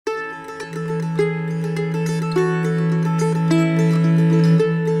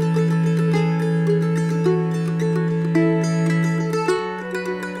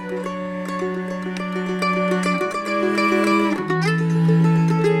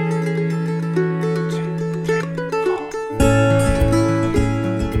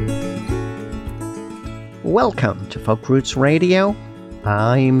Welcome to Folk Roots Radio.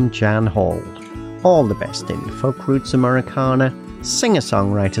 I'm Jan Hall. All the best in folk roots Americana,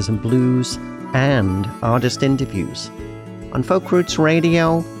 singer-songwriters and blues, and artist interviews. On Folk Roots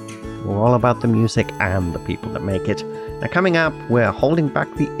Radio, we're all about the music and the people that make it. Now coming up, we're holding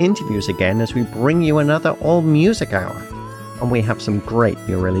back the interviews again as we bring you another all-music hour. And we have some great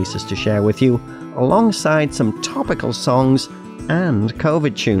new releases to share with you, alongside some topical songs and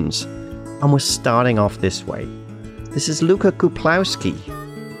COVID tunes. And we're starting off this way. This is Luka Kuplowski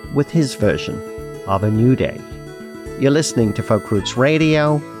with his version of A New Day. You're listening to Folk Roots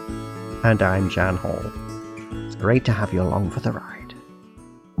Radio, and I'm Jan Hall. It's great to have you along for the ride.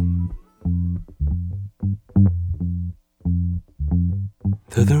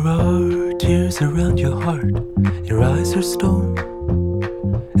 Though there are tears around your heart, your eyes are stone.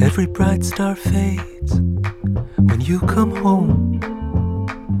 Every bright star fades when you come home.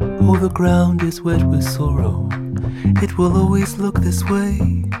 Oh, the ground is wet with sorrow. It will always look this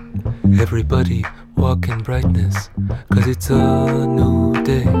way. Everybody walk in brightness, 'cause it's a new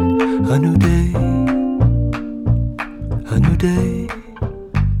day, a new day, a new day.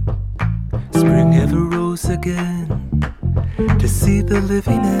 Spring ever rose again to see the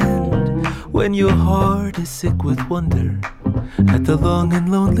living end. When your heart is sick with wonder at the long and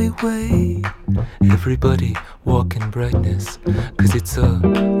lonely way, everybody walk in brightness, 'cause it's a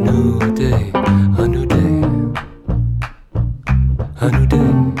new day, a new day, a new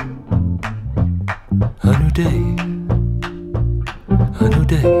day, a new day, a new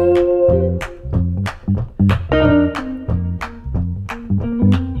day.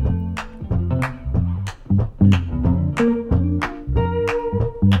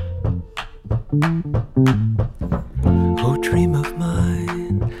 Oh, dream of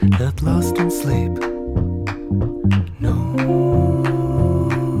mine, not lost in sleep. No,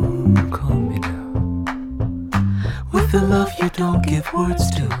 call me now. With the love you don't give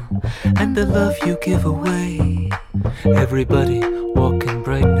words to, and the love you give away, everybody walk in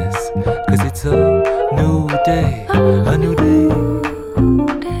brightness, 'cause it's a new day, a new day,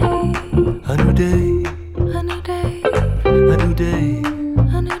 a new day, a new day, a new day,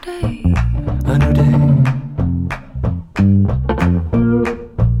 a new day, a new day.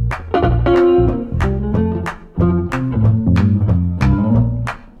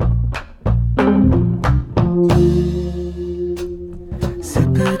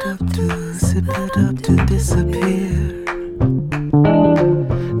 Sip it up to disappear,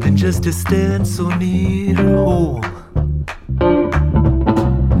 then just to stand so near whole,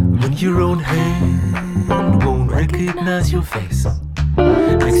 when your own hand won't recognize your face,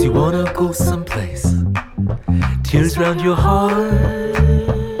 makes you wanna go someplace. Tears round your heart,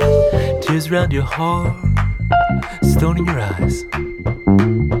 tears round your heart, stone in your eyes.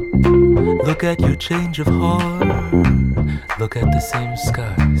 Look at your change of heart, look at the same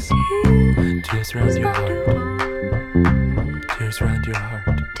skies. Tears round your heart, tears round your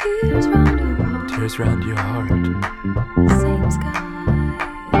heart, tears round your heart, tears round your heart, same sky.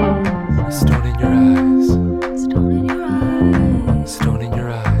 Stone in your eyes, stone in your eyes, stone in your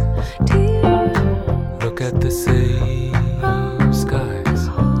eyes. Tears. Look at the same skies.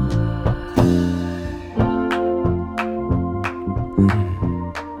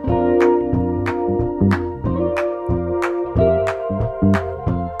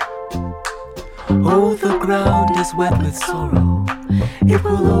 Oh, the ground is wet with sorrow. It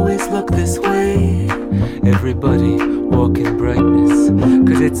will always look this way. Everybody walk in brightness,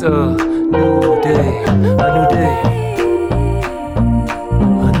 'cause it's a new day, a new day,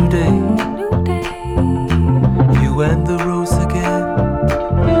 a new day. You and the rose again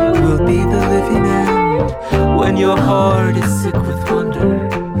will be the living end. When your heart is sick with wonder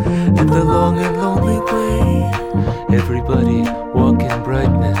and the long and lonely way, everybody walk in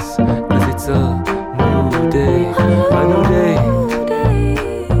brightness, 'cause it's a new day, a new day,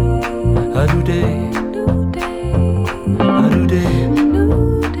 a new day, a new day,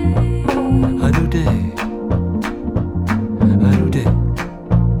 a new day, a new day,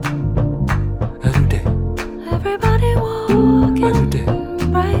 a new day. Everybody walk in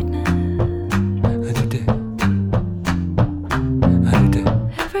brightness, a new day, a new day.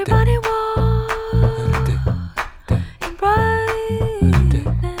 Everybody walk in brightness.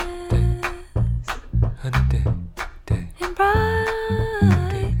 A new day, day, in brightness.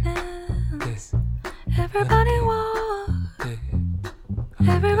 Everybody walk,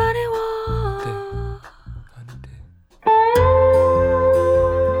 everybody walk. A new day.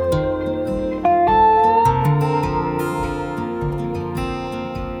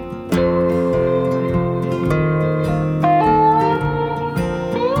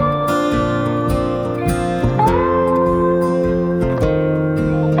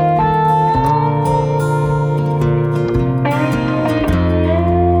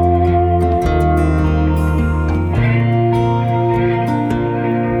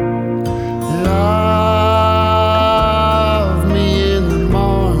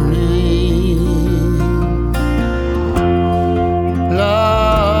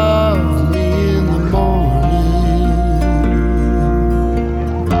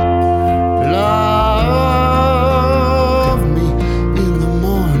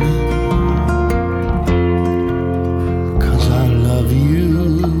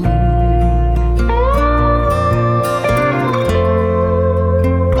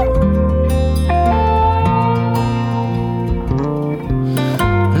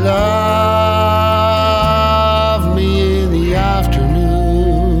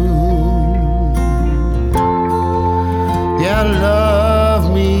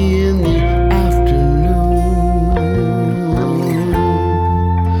 love me in the afternoon.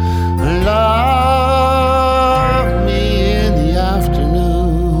 Love me in the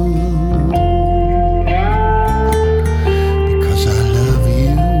afternoon. Because I love you.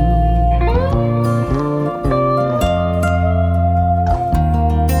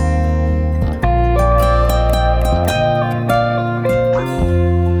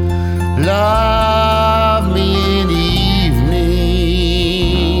 Love me in the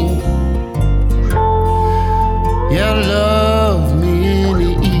evening. Yeah, love me in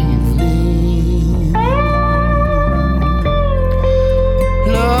the evening.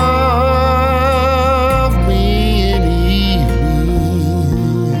 Love me in the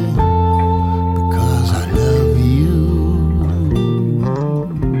evening. Because I love you.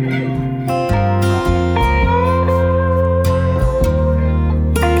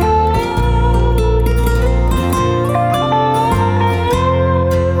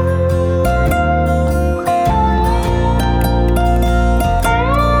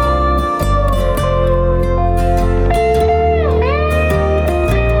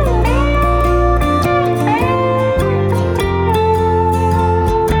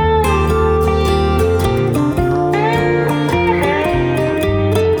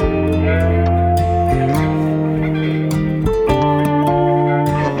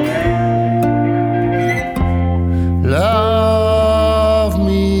 Love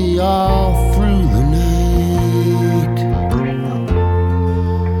me all through the night.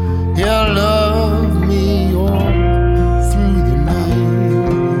 Yeah, love me all through the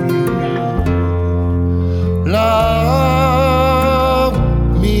night. Love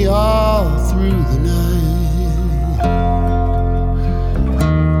me all through the night.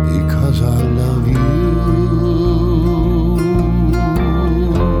 Because I love you.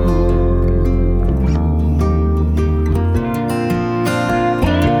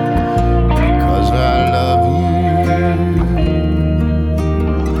 Because I love you.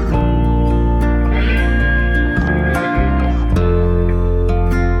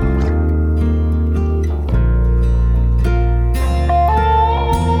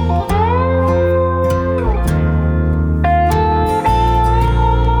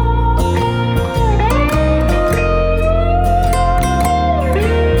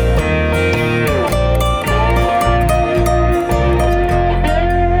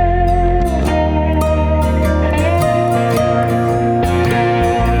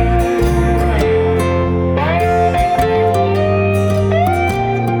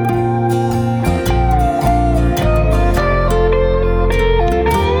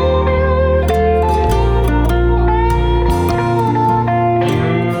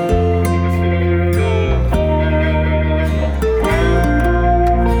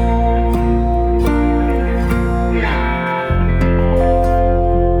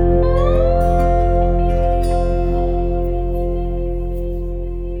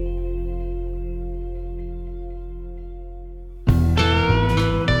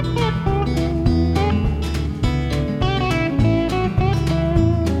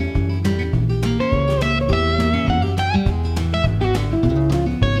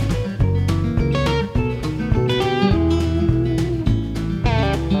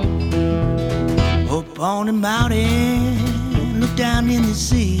 Up on the mountain, look down in the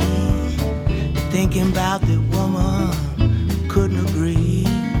sea, thinking about the woman who couldn't agree.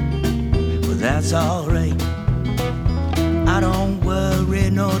 Well, that's alright. I don't worry,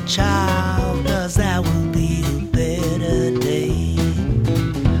 no child, 'cause that will be a better day.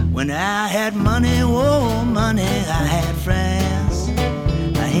 When I had money, oh money, I had friends.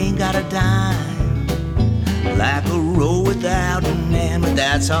 I ain't got a dime, like a road without an end, but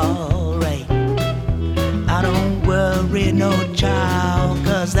that's alright. I don't worry, no child,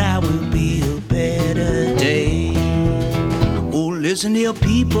 'cause that will be a better day. Oh, listen here,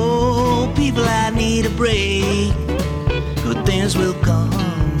 people, I need a break. Good things will come,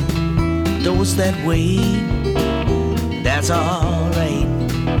 those that wait, that's alright.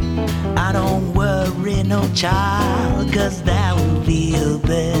 I don't worry, no child, 'cause that will be a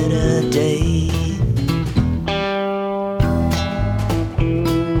better day.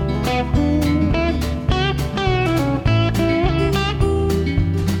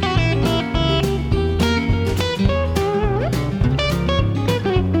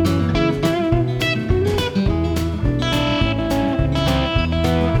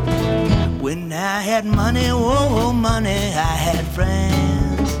 When I had money, oh money, I had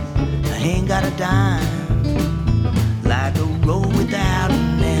friends. I ain't got a dime, like a road without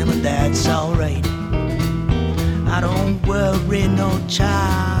an end, but that's alright. I don't worry, no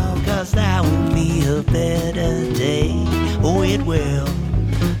child, 'cause that will be a better day. Oh, it will.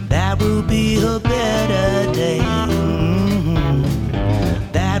 That will be a better day. Mm-hmm.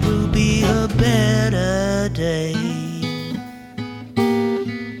 That will be a better day.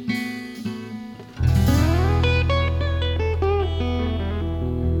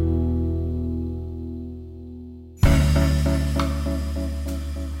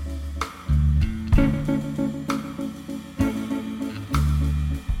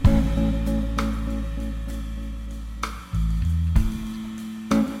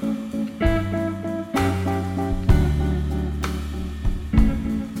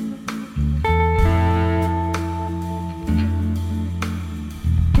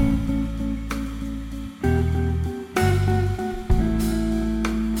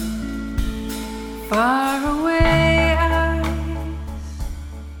 Far away eyes,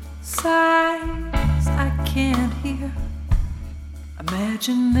 sighs I can't hear.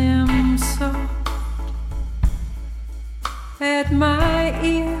 Imagine them soft at my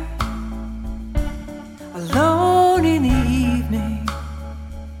ear. Alone in the evening,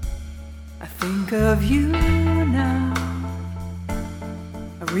 I think of you now.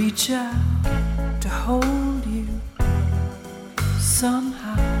 I reach out to hold you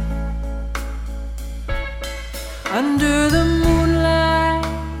somehow. Under the moonlight,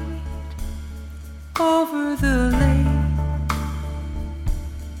 over the lake,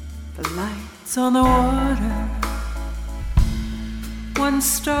 the lights on the water, one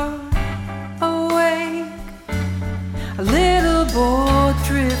star awake, a little boat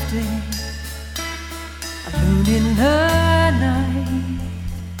drifting, alone in the night,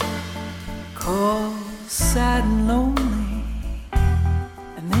 cold, sad and lonely,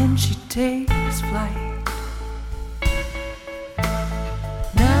 and then she takes flight.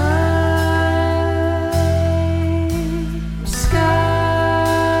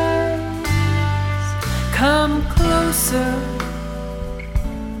 Come closer.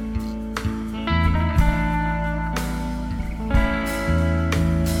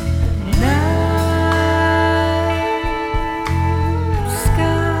 Night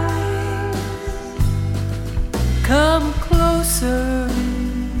skies, come closer.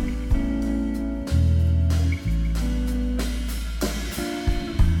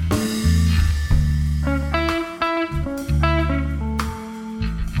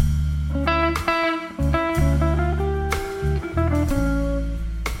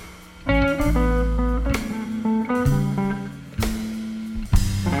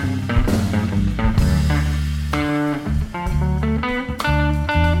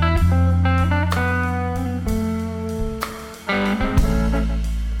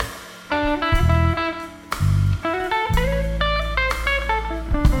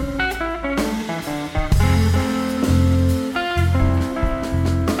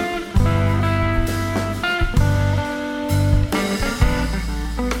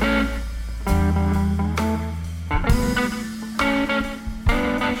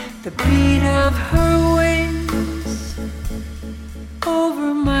 The beat of her wings over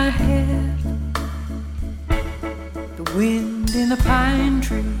my head, the wind in the pine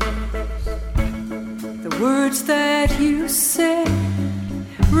trees, the words that you said,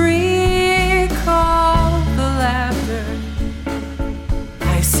 recall the laughter.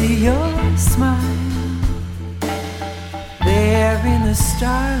 I see your smile there in the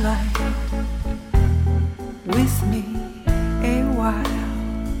starlight with me a while.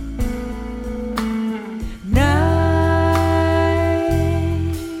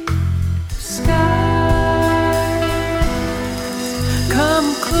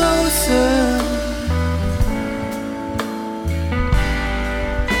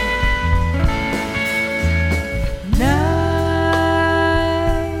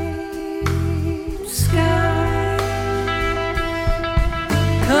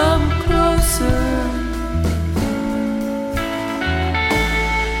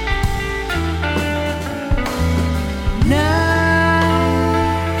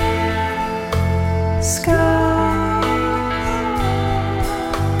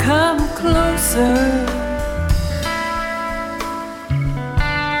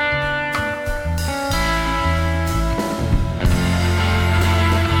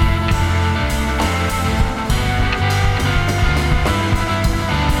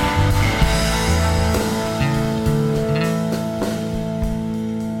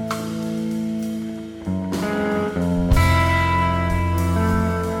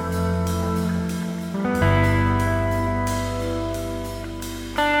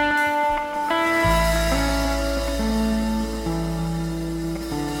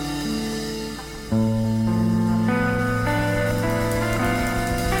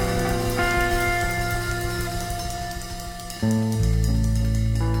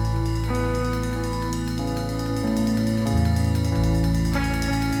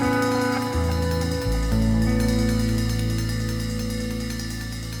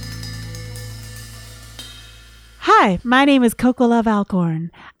 Hi, my name is Coco Love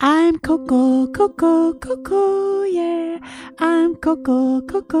Alcorn. I'm Coco, Coco, Coco, yeah. I'm Coco,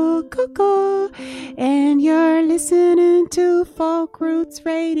 Coco, Coco. And you're listening to Folk Roots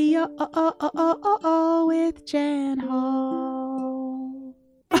Radio with Jan Hall.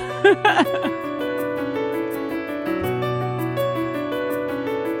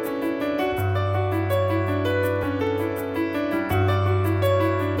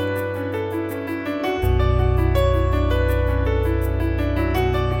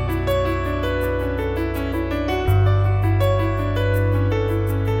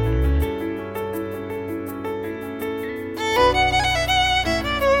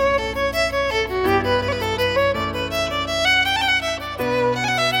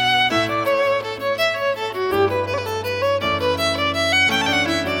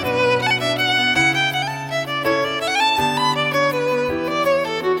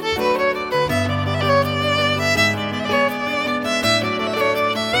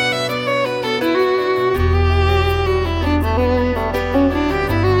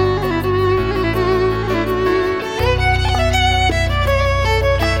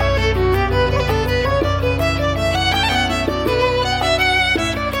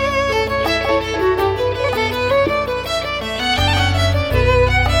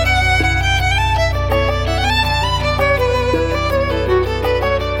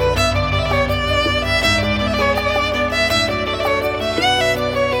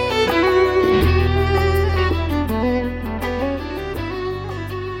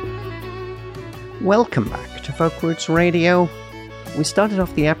 Welcome back to Folk Roots Radio. We started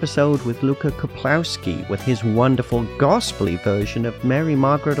off the episode with Luka Kuplowski with his wonderful gospel-y version of Mary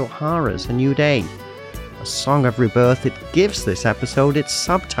Margaret O'Hara's A New Day, a song of rebirth that gives this episode its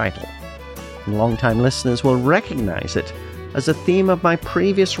subtitle. And long-time listeners will recognize it as a theme of my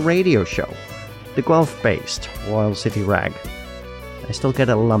previous radio show, the Guelph-based Royal City Rag. I still get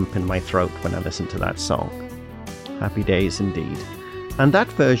a lump in my throat when I listen to that song. Happy days indeed. And that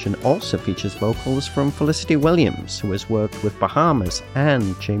version also features vocals from Felicity Williams, who has worked with Bahamas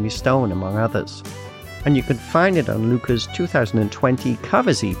and Jamie Stone, among others. And you can find it on Luka's 2020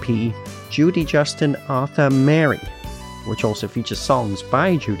 covers EP, Judy Justin Arthur Mary, which also features songs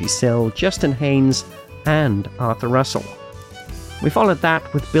by Judy Sill, Justin Haynes, and Arthur Russell. We followed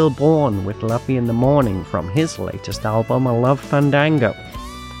that with Bill Bourne with Love Me in the Morning from his latest album, A Love Fandango.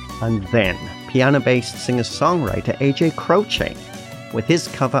 And then piano-based singer-songwriter AJ Croce with his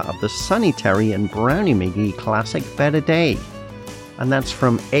cover of the Sonny Terry and Brownie McGhee classic Better Day. And that's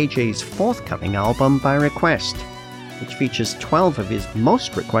from AJ's forthcoming album By Request, which features 12 of his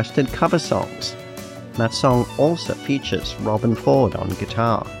most requested cover songs. That song also features Robin Ford on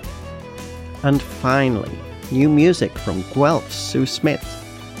guitar. And finally, new music from Guelph's Sue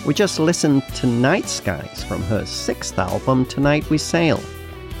Smith. We just listened to Night Skies from her 6th album Tonight We Sail,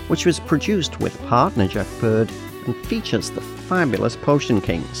 which was produced with partner Jeff Bird and features the fabulous Potion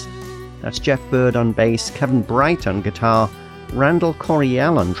Kings. That's Jeff Bird on bass, Kevin Bright on guitar, Randall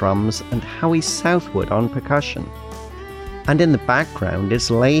Coriel on drums, and Howie Southwood on percussion. And in the background is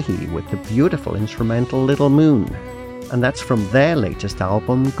Leahy with the beautiful instrumental Little Moon, and that's from their latest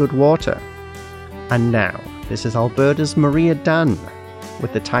album, Good Water. And now, this is Alberta's Maria Dunn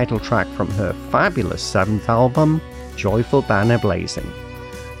with the title track from her fabulous 7th album, Joyful Banner Blazing.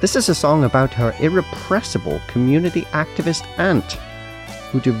 This is a song about her irrepressible community activist aunt,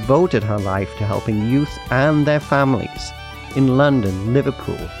 who devoted her life to helping youth and their families in London,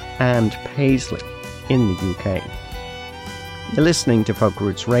 Liverpool, and Paisley in the UK. You're listening to Folk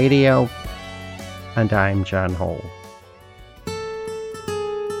Roots Radio, and I'm Jan Hall.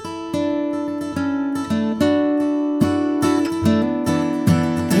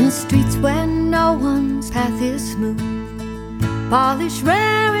 In streets where no one's path is smooth, polished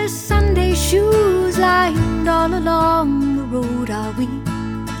rare as Sunday shoes, lined all along the road are we,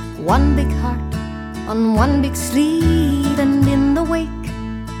 one big heart on one big sleeve, and in the wake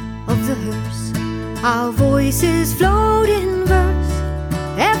of the hearse our voices float in verse,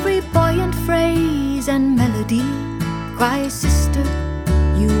 every buoyant phrase and melody cries, sister,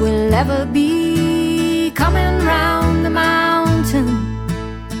 you will ever be coming round the mountain,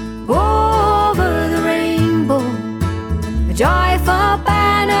 over the rainbow, a joyful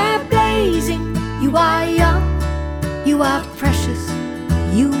banner blazing. You are young, you are precious,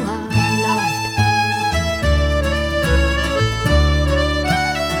 you are loved.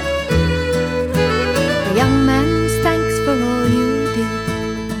 The young man's thanks for all you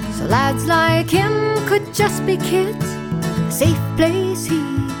did, so lads like him could just be kids, a safe place he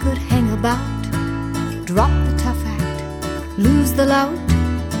could hang about, drop the tough act, lose the lout,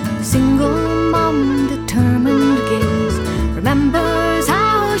 single mom determined again.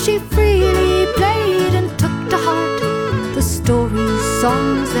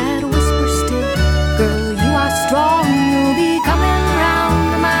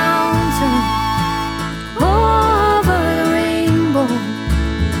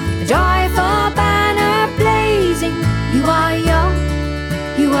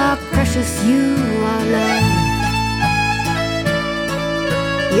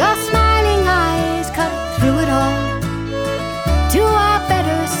 Your smiling eyes cut through it all. To our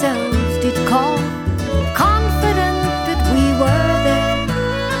better selves did call, confident that we were there,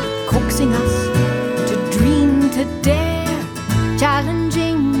 coaxing us to dream, to dare,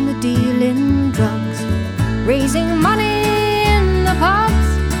 challenging the deal in drugs, raising money in the pubs,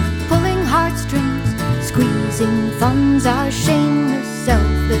 pulling heartstrings, squeezing funds, our shameless,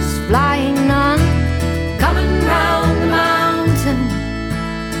 selfless flying nun, coming round the mountain,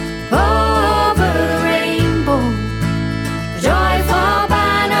 over the rainbow, the joyful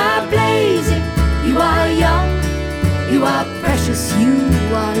banner blazing. You are young, you are precious, you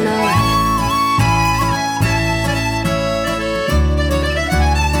are love.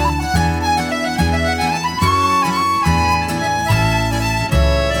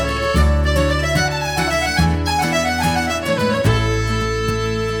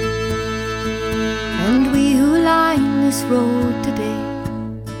 This road today,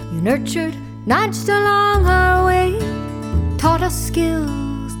 you nurtured, nudged along our way, taught us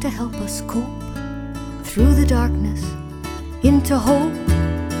skills to help us cope through the darkness into hope.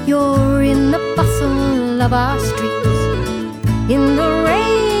 You're in the bustle of our streets, in the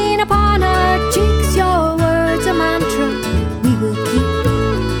rain upon our cheeks. Your words a mantra we will keep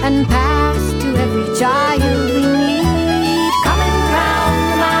and pass to every child we need. Coming round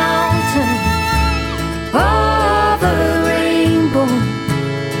the mountain, over the rainbow,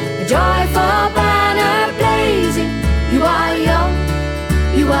 a joyful banner blazing. You are young,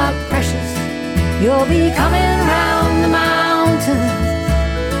 you are precious, you'll be coming round the mountain,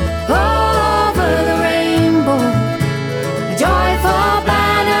 over the rainbow, a joyful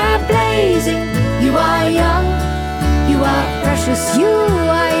banner blazing. You are young, you are precious, you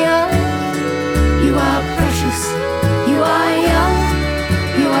are young, you are precious, you are young,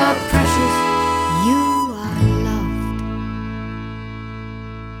 you are precious, you are loved.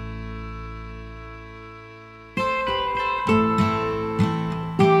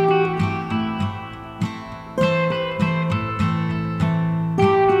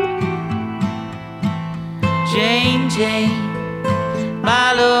 Jane, Jane,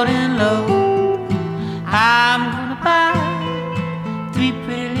 my loading low, I'm gonna buy 3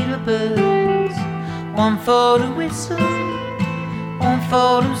 pretty little birds, one for to whistle, one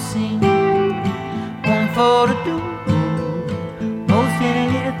for to sing, one for to do most any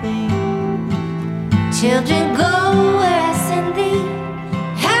little thing. Children, go where I send thee.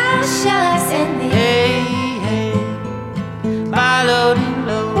 How shall I send thee? Hey, hey, my loading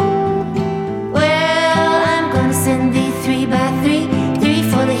low. Well, I'm gonna send thee 3 by 3, 3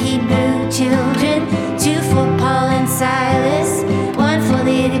 for the Hebrew children, 2 for Paul and Silas, 1 for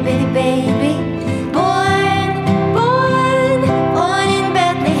the itty bitty baby, born in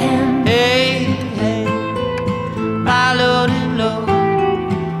Bethlehem. Hey, hey, my loading low.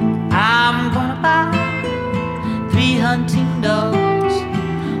 I'm gonna buy 3 hunting dogs,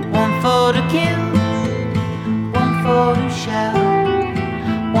 1 for to kill, 1 for to shout,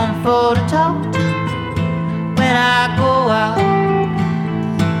 1 for to talk to when I go out.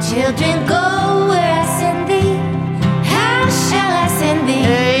 Children, go where I send thee. How shall I send thee?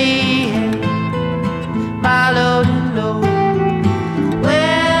 Hey, hey, my loading low.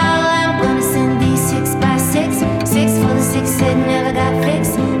 Well, I'm gonna send thee 6 by 6, 6 for the 6 that never got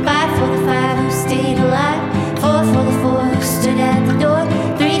fixed, 5 for the 5 who stayed alive, 4 for the 4 who stood at the door,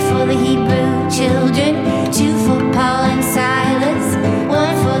 3 for the Hebrew children, 2 for Paul and Silas,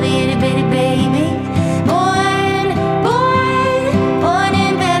 1 for the itty bitty baby, born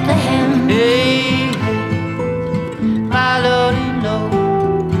in Bethlehem.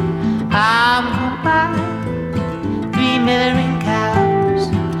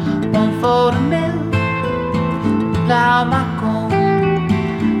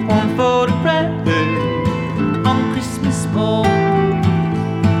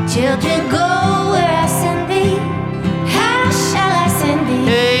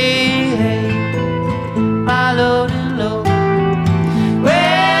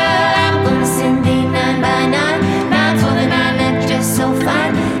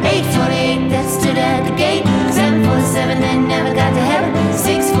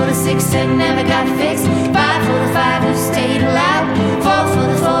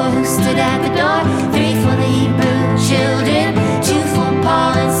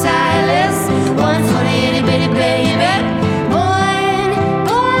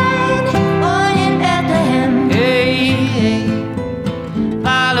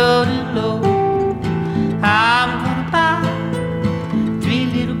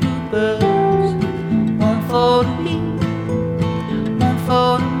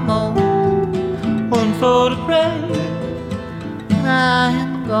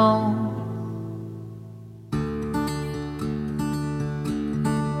 own.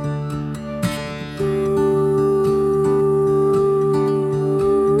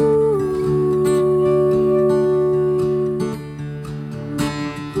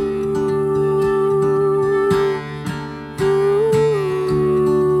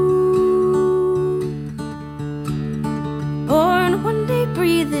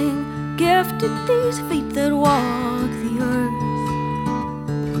 These feet that walk the earth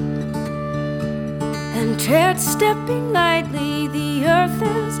and tread stepping lightly the earth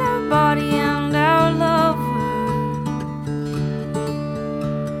is our body and our lover.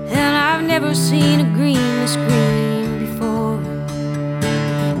 And I've never seen a green screen before.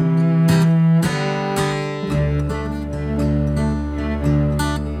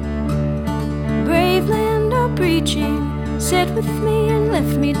 Brave land of preaching, sit with me and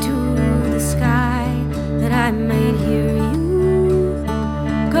lift me to the sky, that I might hear you.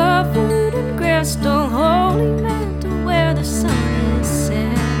 Covered in crystal, holy mantle where the sun is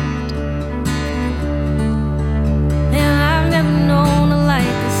set. And I've never known a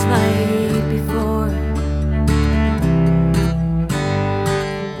light this light before.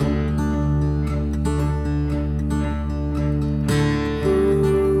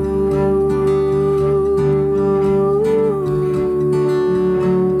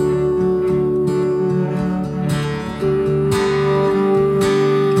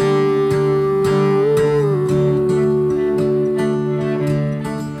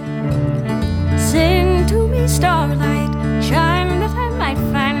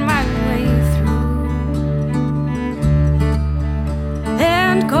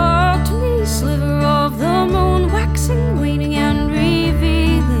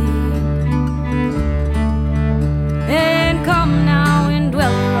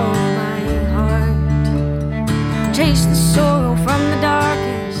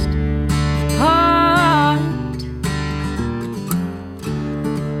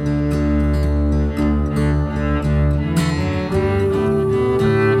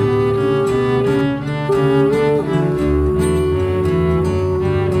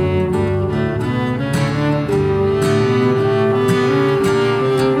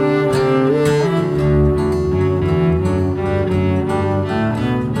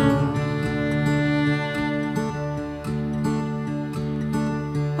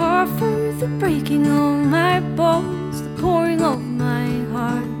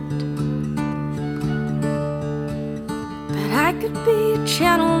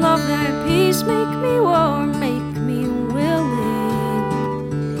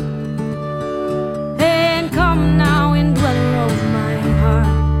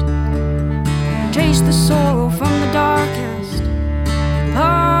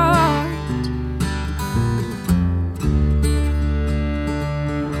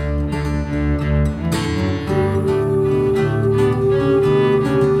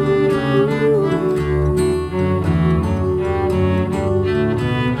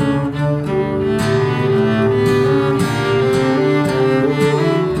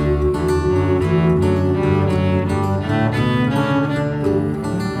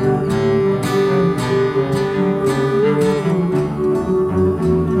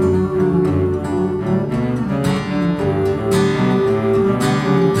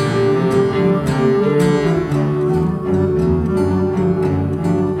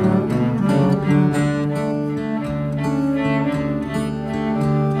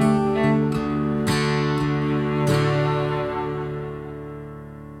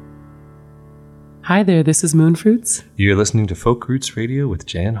 Hi there, this is Moonfruits. You're listening to Folk Roots Radio with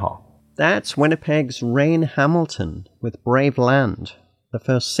Jan Hall. That's Winnipeg's Rain Hamilton with Brave Land, the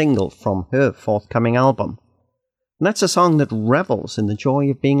first single from her forthcoming album. And that's a song that revels in the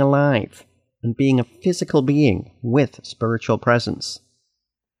joy of being alive and being a physical being with spiritual presence.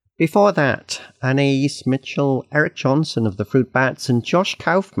 Before that, Anais Mitchell, Eric Johnson of the Fruit Bats, and Josh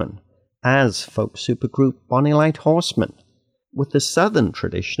Kaufman as folk supergroup Bonnie Light Horseman, with the southern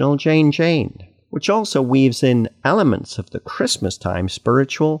traditional Jane Jane, which also weaves in elements of the Christmas time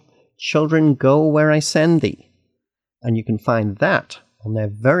spiritual Children Go Where I Send Thee. And you can find that on their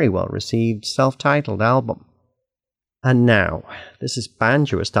very well-received self-titled album. And now, this is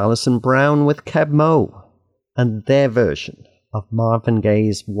banjoist Alison Brown with Keb Mo and their version of Marvin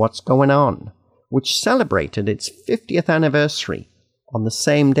Gaye's What's Going On, which celebrated its 50th anniversary on the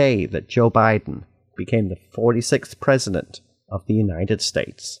same day that Joe Biden became the 46th President of the United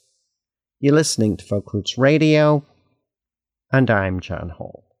States. You're listening to Folk Roots Radio, and I'm Jan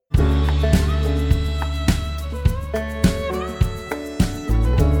Hall.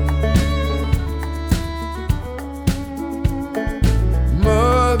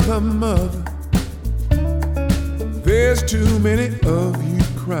 Mother mother, mother, there's too many of you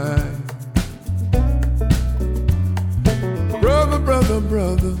crying. Brother, brother,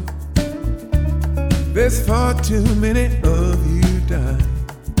 brother, there's far too many of you dying.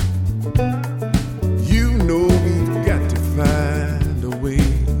 You know we've got to find a way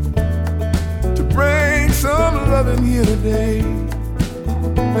to bring some love in here today.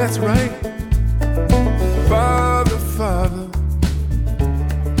 That's right. Father, Father,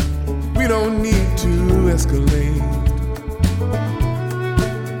 we don't need to escalate.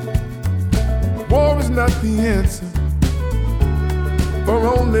 War is not the answer, for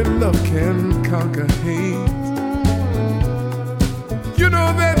only love can conquer hate. You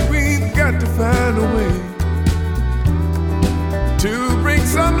know that we've got to find a way to bring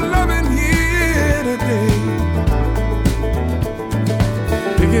some love in here today.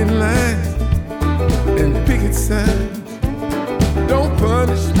 Picket lines and picket signs, don't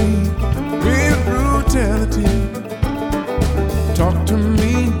punish me with brutality. Talk to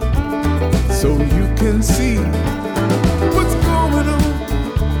me so you can see what's going on,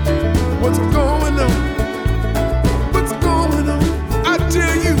 what's going on, what's going on. I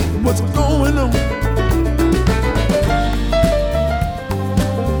tell you what's going on.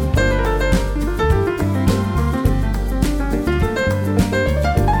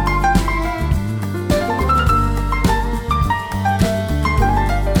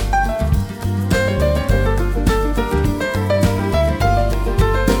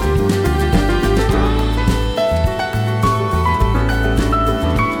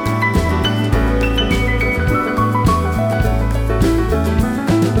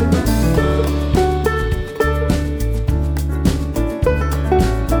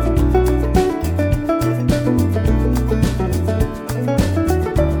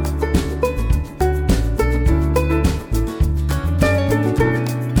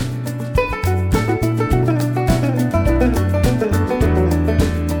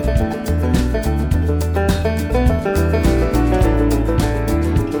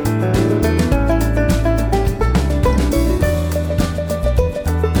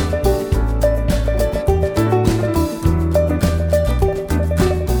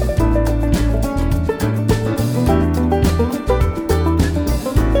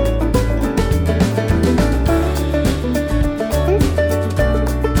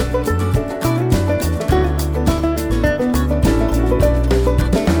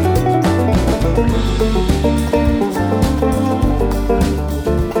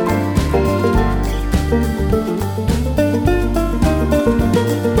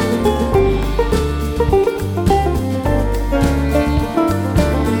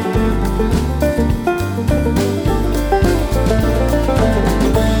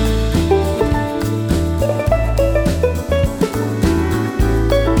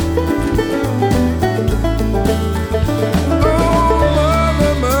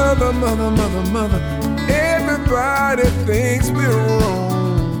 Everybody thinks we're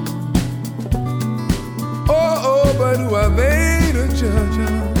wrong. Oh, but who are they to judge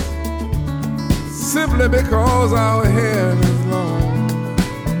us? Simply because our hair is long.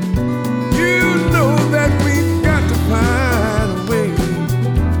 You know that we've got to find a way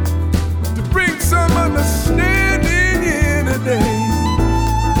to bring some understanding in today.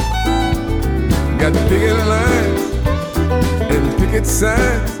 Got picket lines and picket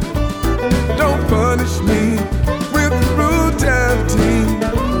signs. Don't punish me with brutality.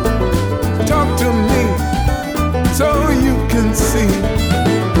 Talk to me so you can see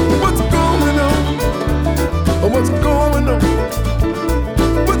what's going on, what's going on,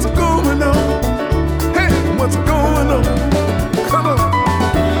 what's going on. Hey, what's going on? Come on.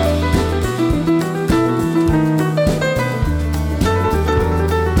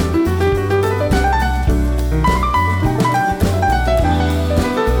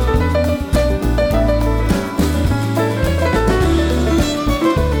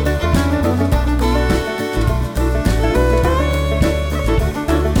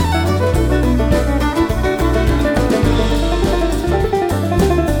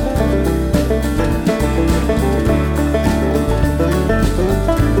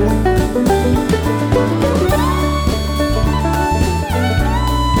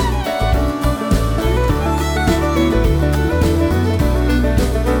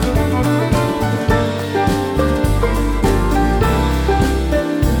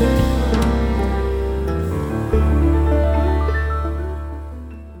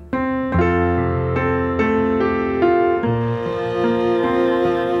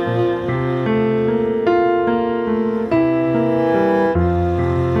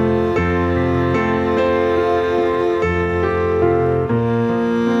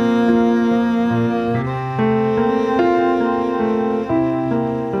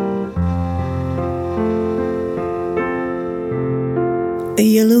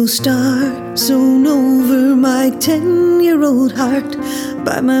 star sewn over my 10-year-old heart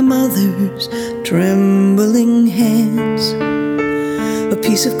by my mother's trembling hands. A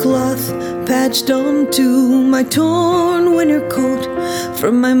piece of cloth patched onto my torn winter coat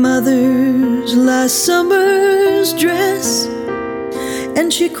from my mother's last summer's dress.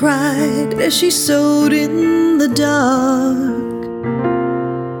 And she cried as she sewed in the dark.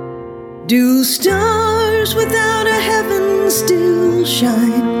 Do stars without a heaven still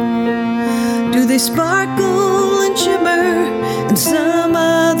shine? Do they sparkle and shimmer in some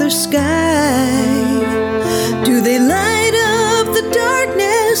other sky? Do they light up the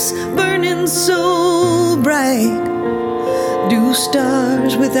darkness burning so bright? Do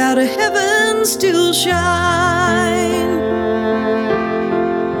stars without a heaven still shine?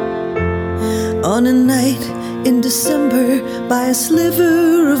 On a night in December, by a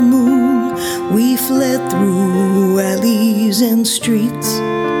sliver of moon, we fled through alleys and streets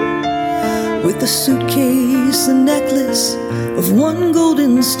with a suitcase, a necklace of one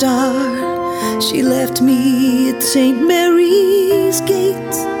golden star. She left me at St. Mary's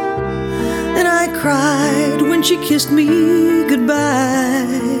gate, and I cried when she kissed me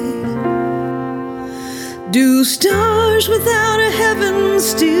goodbye. Do stars without a heaven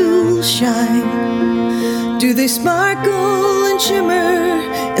still shine? Do they sparkle and shimmer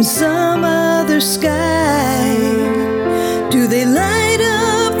in some other sky? Do they light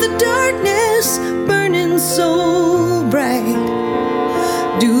up the darkness burning so bright?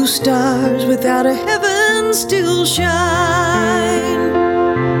 Do stars without a heaven still shine?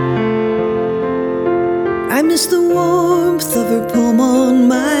 I miss the warmth of her palm on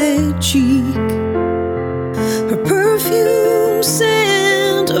my cheek, her perfume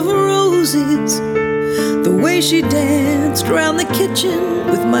scent of roses, the way she danced round the kitchen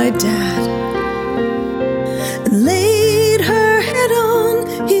with my dad and laid her head on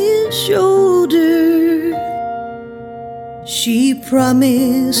his shoulder. She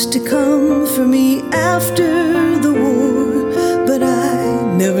promised to come for me after the war, but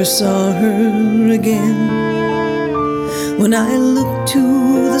I never saw her again. When I look to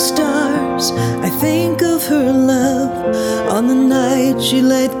the stars, I think of her love on the night she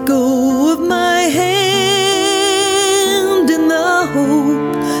let go of my hand, in the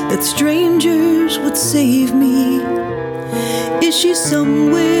hope that strangers would save me. Is she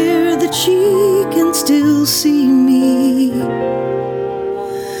somewhere that she can still see me?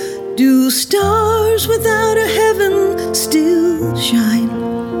 Do stars without a heaven still shine?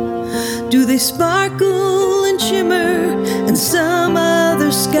 Do they sparkle and shimmer in some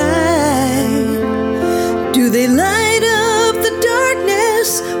other sky? Do they light up the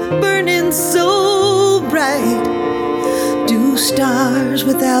darkness burning so bright? Do stars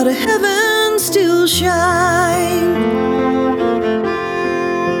without a heaven still shine?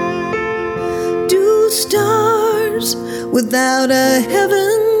 Do stars without a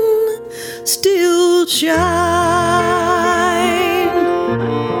heaven still shine?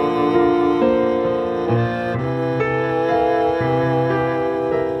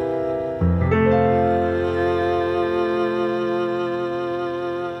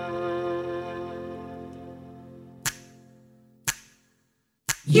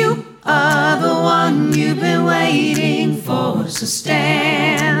 You are the one you've been waiting for, so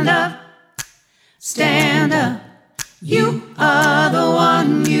stand up, stand up. You are the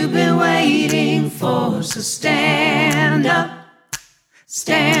one you've been waiting for, so stand up,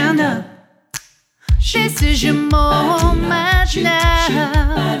 stand up. This is your moment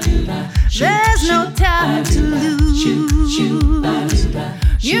now, there's no time to lose.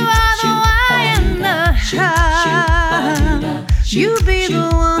 You are the why and the how, you be the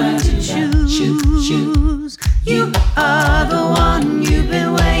one to choose. You are the one you've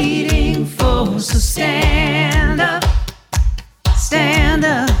been waiting for, so stand up, stand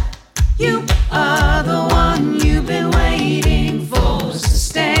up. You are the one you've been waiting for, so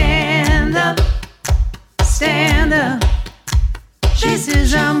stand up, stand up. This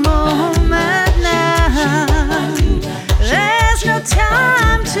is our moment now, there's no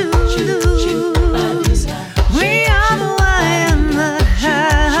time to lose. We are the why and the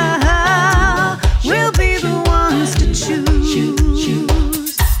how, we'll be the ones to choose.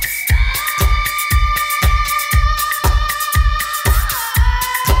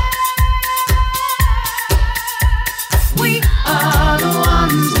 We are the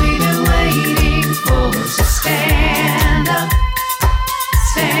ones we've been waiting for, so stand up,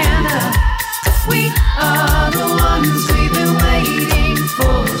 stand up.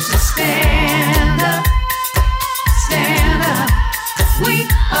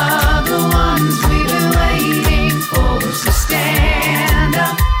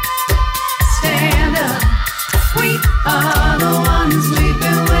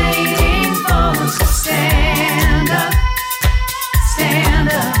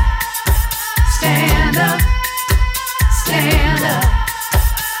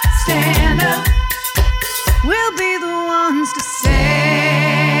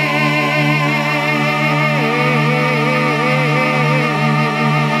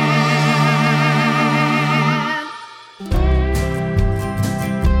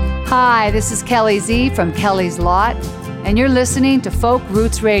 Hi, this is Kelly Z from Kelly's Lot, and you're listening to Folk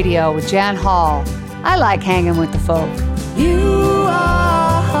Roots Radio with Jan Hall. I like hanging with the folk. You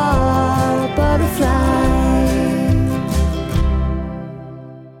are a butterfly.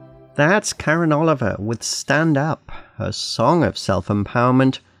 That's Karen Oliver with Stand Up, her song of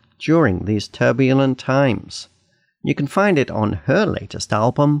self-empowerment during these turbulent times. You can find it on her latest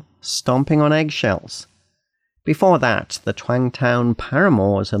album, Stomping on Eggshells. Before that, the Twangtown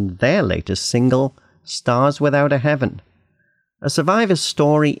Paramours and their latest single, Stars Without a Heaven, a survivor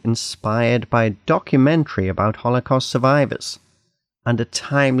story inspired by a documentary about Holocaust survivors, and a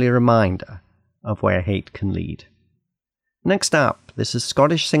timely reminder of where hate can lead. Next up, this is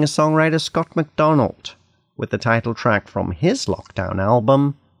Scottish singer-songwriter Scott MacDonald, with the title track from his lockdown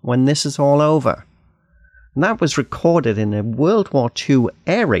album, When This Is All Over. And that was recorded in a World War II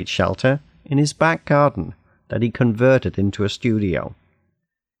air raid shelter in his back garden that he converted into a studio.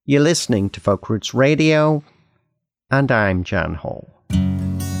 You're listening to Folk Roots Radio, and I'm Jan Hall.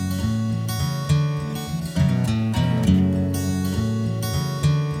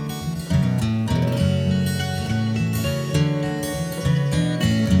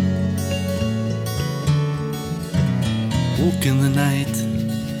 Woke in the night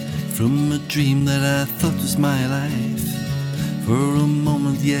from a dream that I thought was my life. For a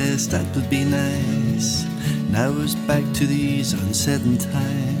moment, yes, that would be nice. Now it's back to these uncertain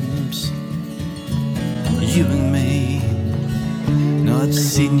times. You and me, not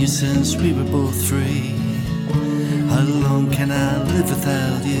seen you since we were both free. How long can I live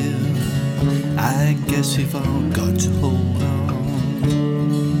without you? I guess we've all got to hold on.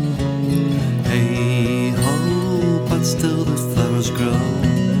 Hey ho, but still the flowers grow.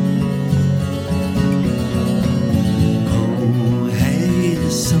 Oh hey,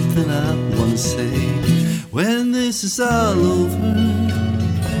 there's something I wanna say. When this is all over,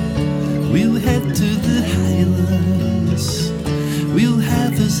 we'll head to the highlands. We'll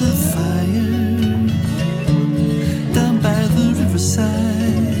have us a fire down by the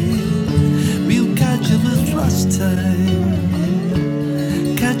riverside. We'll catch up with lost time,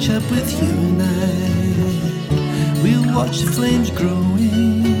 catch up with you and I. We'll watch the flames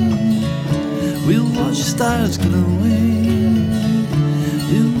growing, we'll watch the stars glowing,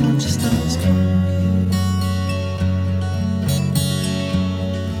 we'll watch the stars glowing.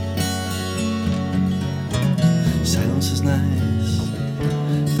 Silence is nice,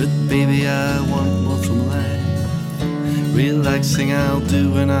 but baby I want more from life. Relaxing I'll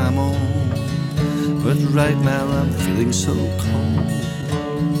do when I'm old, but right now I'm feeling so cold.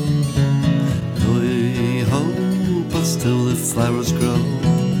 Hey ho, but still the flowers grow.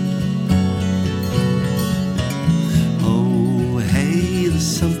 Oh hey, there's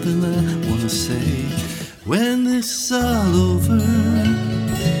something I wanna say. When this is all over,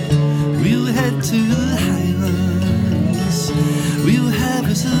 we'll head to the highlands. We'll have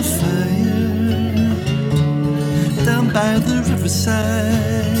us a fire down by the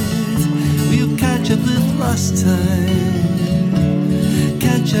riverside. We'll catch up with lost time,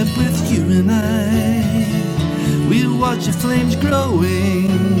 catch up with you and I. We'll watch the flames growing,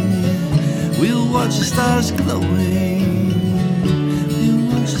 we'll watch the stars glowing, we'll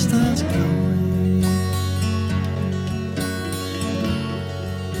watch the stars glowing.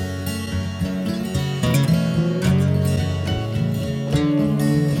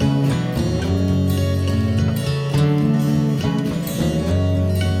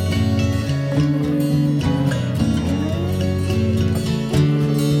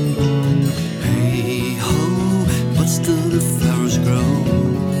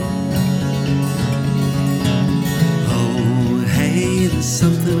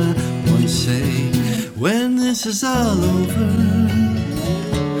 This is all over,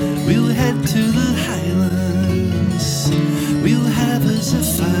 we'll head to the highlands. We'll have us a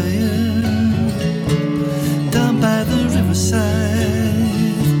fire down by the riverside.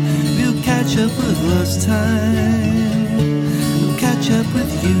 We'll catch up with lost time, we'll catch up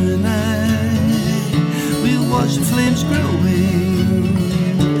with you and I. We'll watch the flames growing,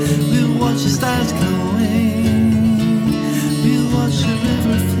 we'll watch the stars glowing, we'll watch the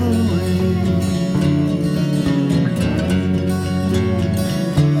river flowing.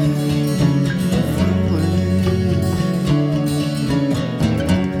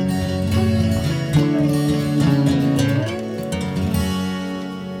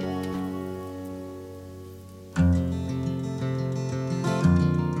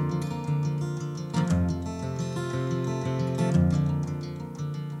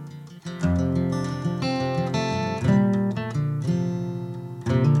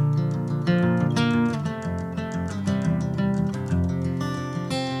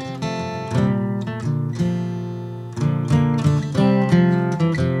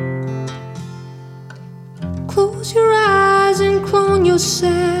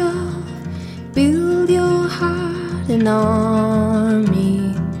 an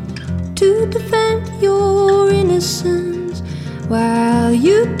army to defend your innocence while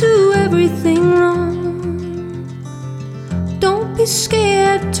you do everything wrong. Don't be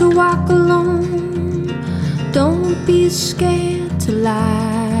scared to walk alone. Don't be scared to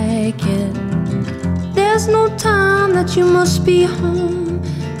like it. There's no time that you must be home.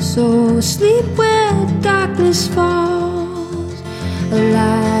 So sleep where darkness falls.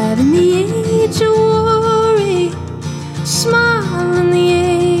 Alive in the age of worry. Smile in the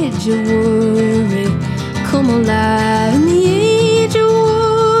age of worry. Come alive in the age of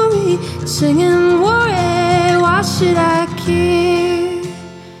worry. Singing worry, why should I care?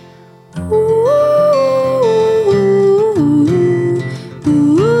 Ooh, ooh.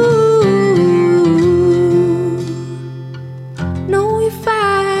 No, your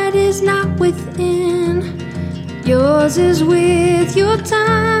fight is not within. Yours is with your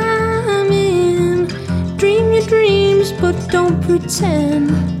time in. Dream your dreams, but don't pretend.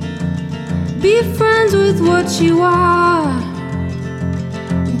 Be friends with what you are.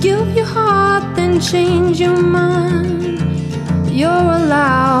 Give your heart, then change your mind. You're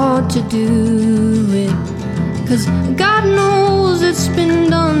allowed to do it, 'cause God knows it's been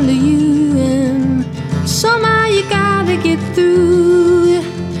done to you, and somehow you gotta get through it.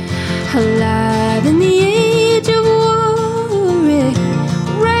 Alive in the age of worry.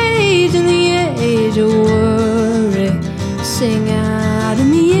 Rage in the age of worry. Sing out in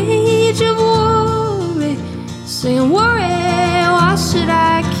the age of worry. Sing worry, why should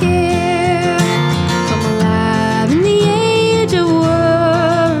I care? Come alive in the age of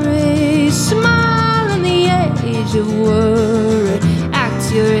worry. Smile in the age of worry. Act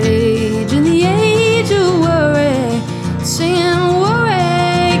your age in the age of worry. Singing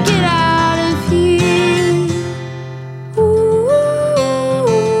worry, get out of here. Ooh,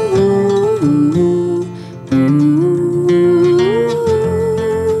 ooh,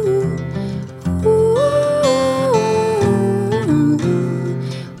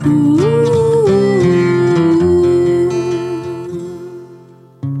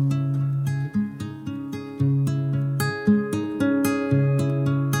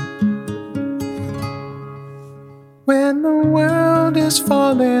 When the world is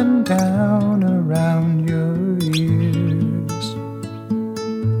falling down around your ears,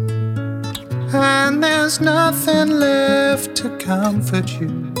 and there's nothing left to comfort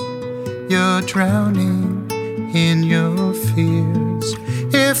you, you're drowning in your fears.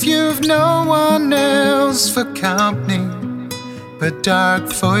 If you've no one else for company but dark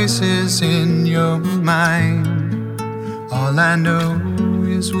voices in your mind, all I know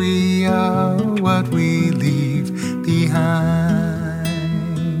is we are what we leave behind.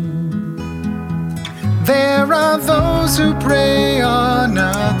 There are those who prey on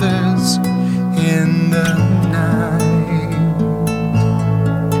others in the night.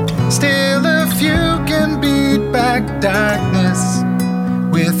 Still a few can beat back darkness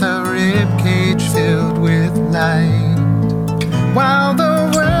with a ribcage filled with light. While the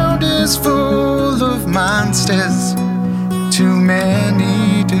world is full of monsters, too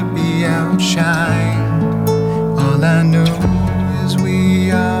many to be outshined, all I know is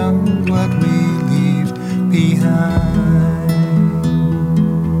we are what we leave behind.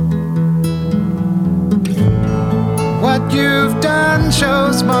 What you've done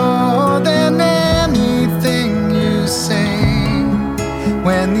shows more than anything you say.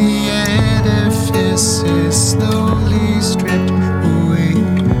 When the edifice is slowly stripped away,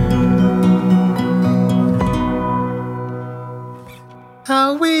 how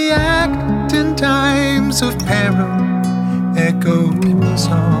we act in times of peril echoes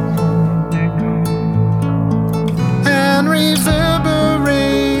on and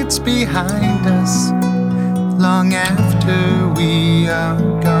reverberates behind us long after we are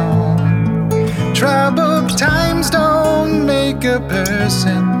gone. Troubled times don't make a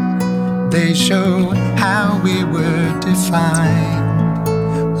person, they show how we were defined.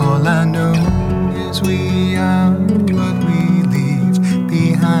 All I know is we are what we leave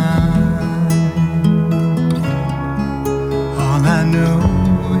behind. All I know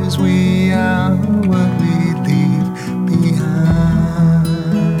is we are what we leave behind.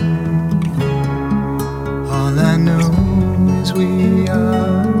 All I know is we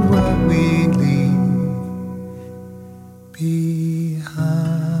are what we leave behind.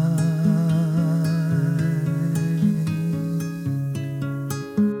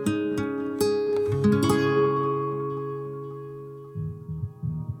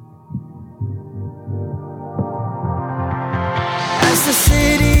 As the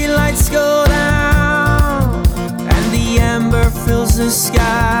city lights go down and the ember fills the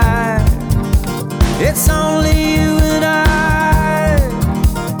sky, it's only you and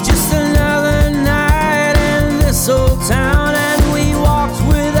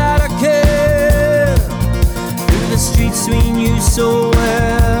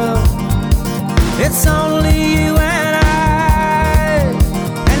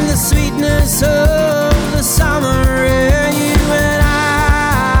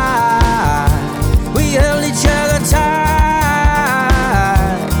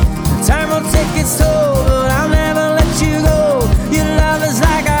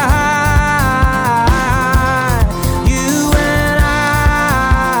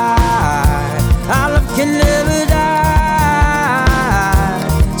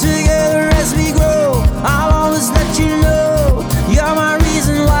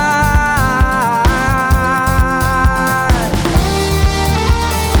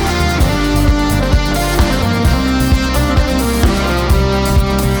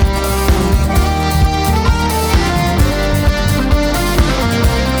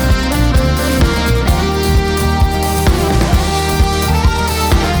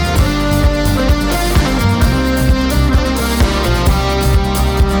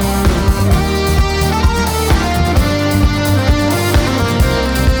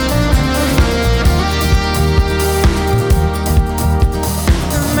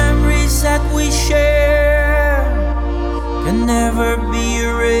never be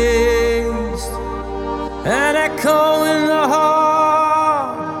erased. An echo in the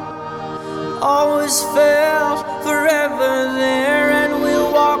heart, always felt forever there, and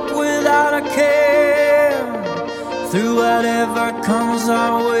we'll walk without a care through whatever comes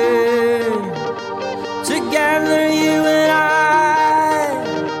our way. Together, you and I,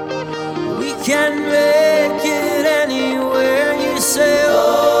 we can make it anywhere. You say,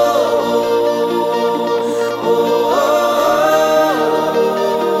 oh.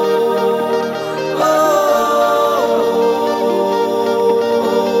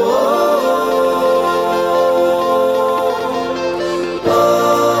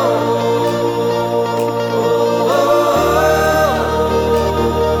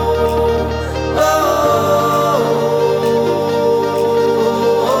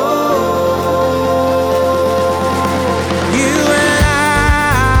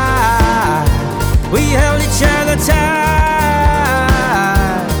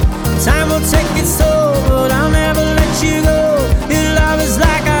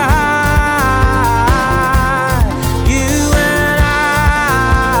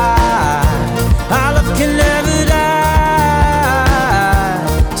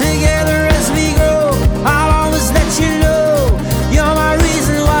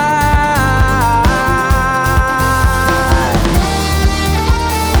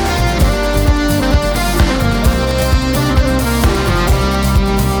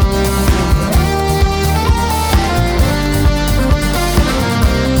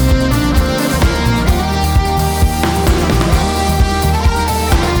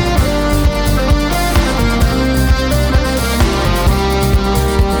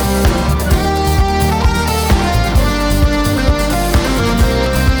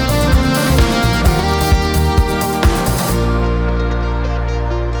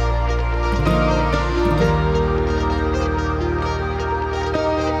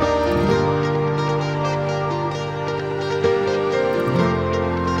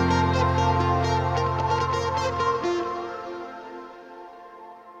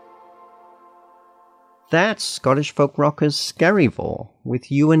 That's Scottish folk rockers Skerryvore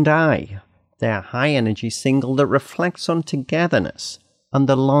with You and I, their high-energy single that reflects on togetherness and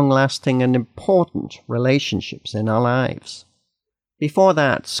the long-lasting and important relationships in our lives. Before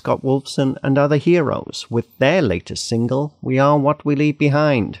that, Scott Wolfson and Other Heroes with their latest single, We Are What We Leave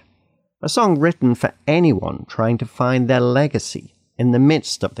Behind, a song written for anyone trying to find their legacy in the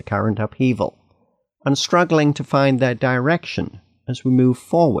midst of the current upheaval and struggling to find their direction as we move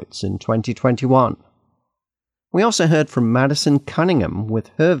forwards in 2021. We also heard from Madison Cunningham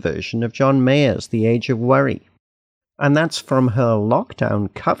with her version of John Mayer's The Age of Worry. And that's from her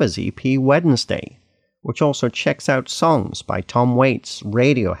Lockdown Covers EP Wednesday, which also checks out songs by Tom Waits,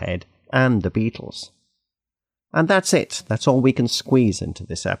 Radiohead, and the Beatles. And that's it. That's all we can squeeze into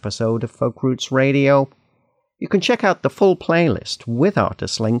this episode of Folk Roots Radio. You can check out the full playlist with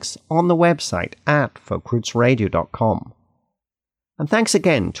artist links on the website at folkrootsradio.com. And thanks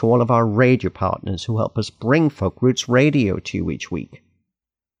again to all of our radio partners who help us bring Folk Roots Radio to you each week.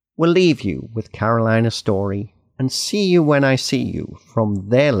 We'll leave you with Carolina Story and See You When I See You from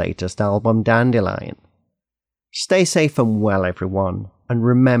their latest album Dandelion. Stay safe and well, everyone, and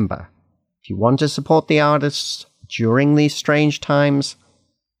remember, if you want to support the artists during these strange times,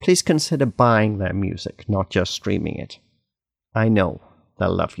 please consider buying their music, not just streaming it. I know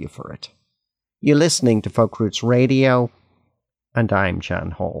they'll love you for it. You're listening to Folk Roots Radio, and I'm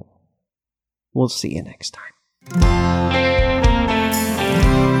Jan Hall. We'll see you next time.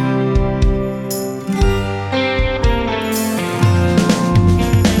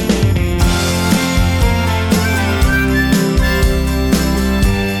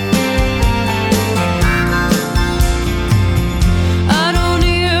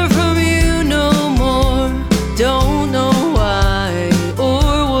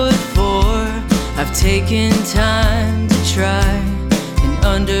 Taking time